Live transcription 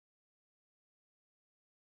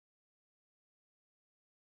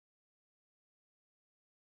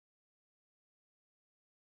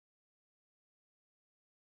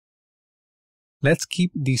Let's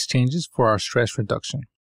keep these changes for our stress reduction.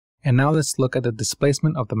 And now let's look at the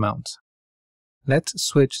displacement of the mount. Let's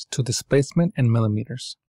switch to displacement in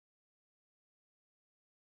millimeters.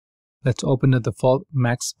 Let's open the default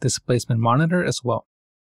max displacement monitor as well.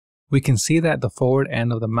 We can see that the forward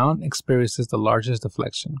end of the mount experiences the largest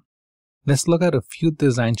deflection. Let's look at a few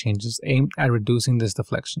design changes aimed at reducing this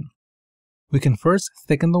deflection. We can first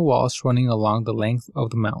thicken the walls running along the length of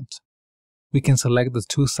the mount. We can select the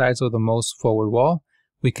two sides of the most forward wall.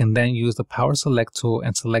 We can then use the Power Select tool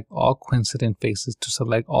and select all coincident faces to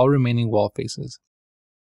select all remaining wall faces.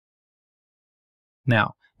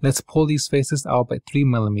 Now, let's pull these faces out by 3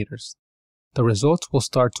 millimeters. The results will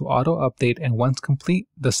start to auto-update, and once complete,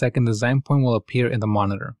 the second design point will appear in the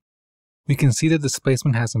monitor. We can see the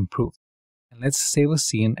displacement has improved. And let's save a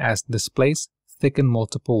scene as Displace Thicken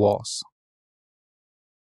Multiple Walls.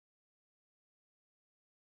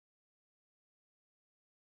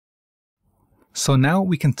 So now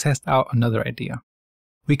we can test out another idea.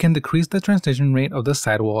 We can decrease the transition rate of the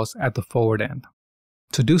sidewalls at the forward end.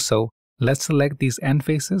 To do so, let's select these end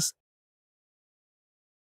faces,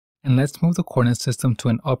 and let's move the coordinate system to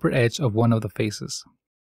an upper edge of one of the faces.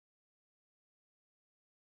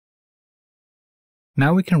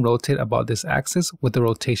 Now we can rotate about this axis with the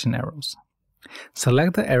rotation arrows.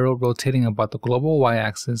 Select the arrow rotating about the global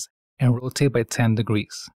y-axis and rotate by 10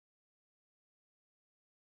 degrees.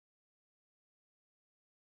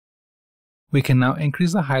 We can now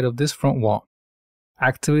increase the height of this front wall.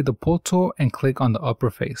 Activate the pull tool and click on the upper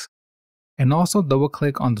face. And also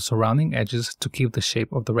double-click on the surrounding edges to keep the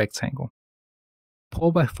shape of the rectangle.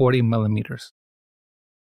 Pull by 40 millimeters.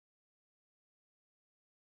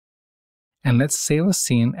 And let's save a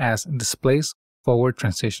scene as Displace Forward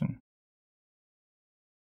Transition.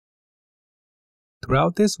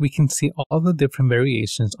 Throughout this, we can see all the different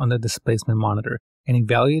variations on the displacement monitor and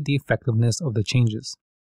evaluate the effectiveness of the changes.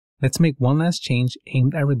 Let's make one last change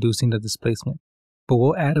aimed at reducing the displacement, but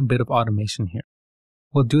we'll add a bit of automation here.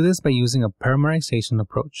 We'll do this by using a parameterization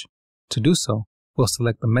approach. To do so, we'll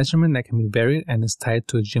select the measurement that can be varied and is tied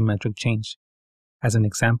to a geometric change. As an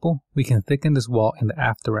example, we can thicken this wall in the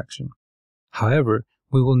aft direction. However,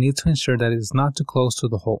 we will need to ensure that it is not too close to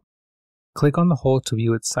the hole. Click on the hole to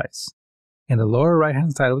view its size. In the lower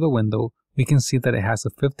right-hand side of the window, we can see that it has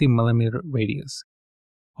a 50 millimeter radius.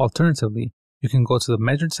 Alternatively, you can go to the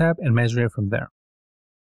Measure tab and measure it from there.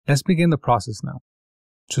 Let's begin the process now.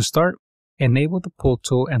 To start, enable the Pull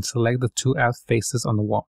tool and select the two aft faces on the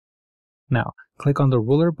wall. Now, click on the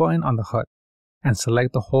ruler button on the HUD and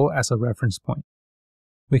select the hole as a reference point.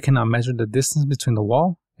 We can now measure the distance between the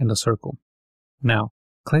wall and the circle. Now,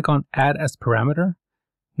 click on Add as Parameter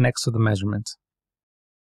next to the measurement.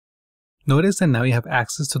 Notice that now you have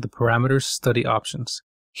access to the Parameters Study options.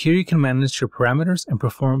 Here you can manage your parameters and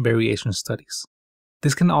perform variation studies.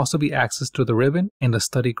 This can also be accessed through the ribbon in the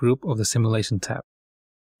Study group of the Simulation tab.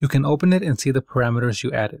 You can open it and see the parameters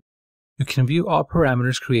you added. You can view all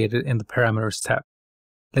parameters created in the Parameters tab.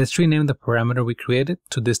 Let's rename the parameter we created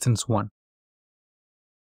to Distance 1.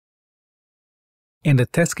 In the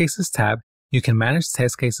Test Cases tab, you can manage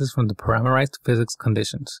test cases from the parameterized physics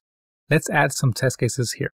conditions. Let's add some test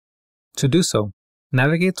cases here. To do so,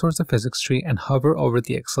 navigate towards the physics tree and hover over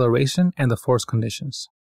the acceleration and the force conditions.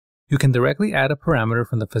 You can directly add a parameter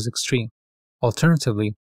from the physics tree.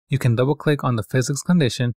 Alternatively, you can double-click on the physics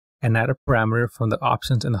condition and add a parameter from the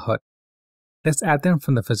options in the HUD. Let's add them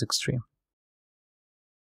from the physics tree.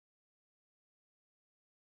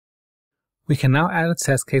 We can now add a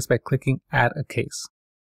test case by clicking Add a Case,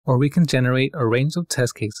 or we can generate a range of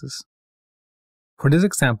test cases. For this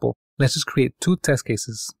example, let's just create 2 test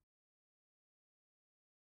cases,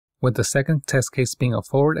 with the second test case being a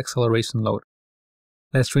forward acceleration load.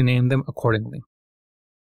 Let's rename them accordingly.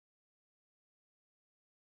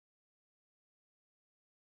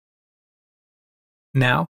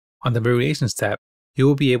 Now, on the Variations tab, you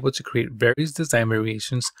will be able to create various design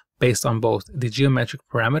variations based on both the geometric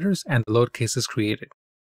parameters and the load cases created.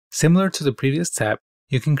 Similar to the previous tab,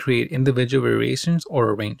 you can create individual variations or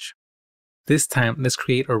a range. This time, let's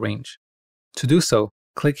create a range. To do so,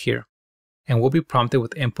 click here, and we'll be prompted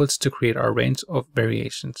with inputs to create our range of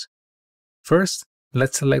variations. First,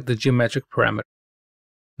 let's select the geometric parameter.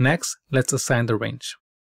 Next, let's assign the range.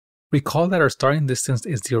 Recall that our starting distance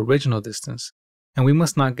is the original distance, and we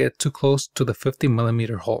must not get too close to the 50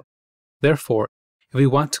 millimeter hole. Therefore, if we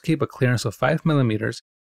want to keep a clearance of 5 millimeters,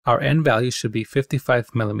 our end value should be 55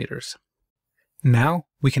 millimeters. Now,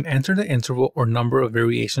 we can enter the interval or number of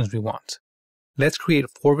variations we want. Let's create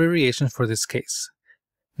 4 variations for this case.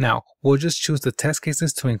 Now, we'll just choose the test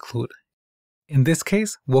cases to include. In this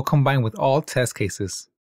case, we'll combine with all test cases.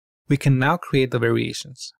 We can now create the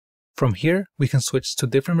variations. From here, we can switch to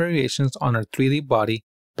different variations on our 3D body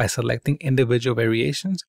by selecting individual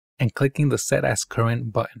variations and clicking the Set as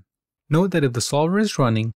Current button. Note that if the solver is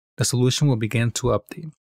running, the solution will begin to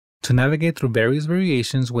update. To navigate through various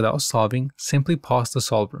variations without solving, simply pause the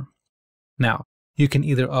solver. Now, you can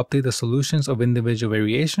either update the solutions of individual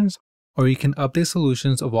variations, or you can update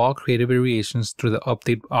solutions of all created variations through the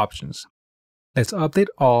Update options. Let's update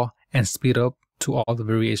all and speed up to all the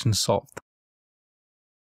variations solved.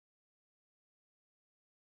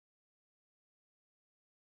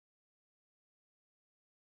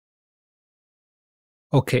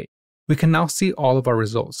 Okay, we can now see all of our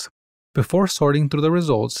results. Before sorting through the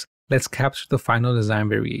results, let's capture the final design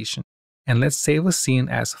variation, and let's save a scene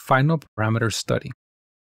as Final Parameter Study.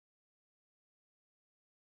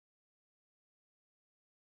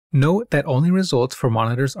 Note that only results for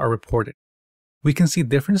monitors are reported. We can see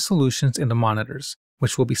different solutions in the monitors,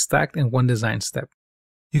 which will be stacked in one design step.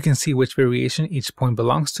 You can see which variation each point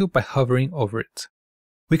belongs to by hovering over it.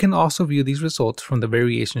 We can also view these results from the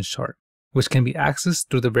Variations chart, which can be accessed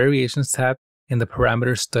through the Variations tab in the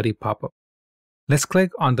Parameter Study pop-up. Let's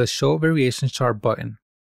click on the Show Variations Chart button.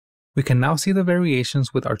 We can now see the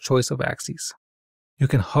variations with our choice of axes. You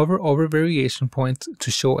can hover over variation points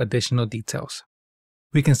to show additional details.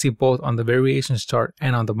 We can see both on the Variations chart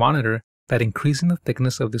and on the monitor that increasing the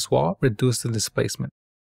thickness of this wall reduced the displacement.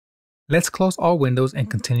 Let's close all windows and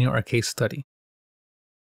continue our case study.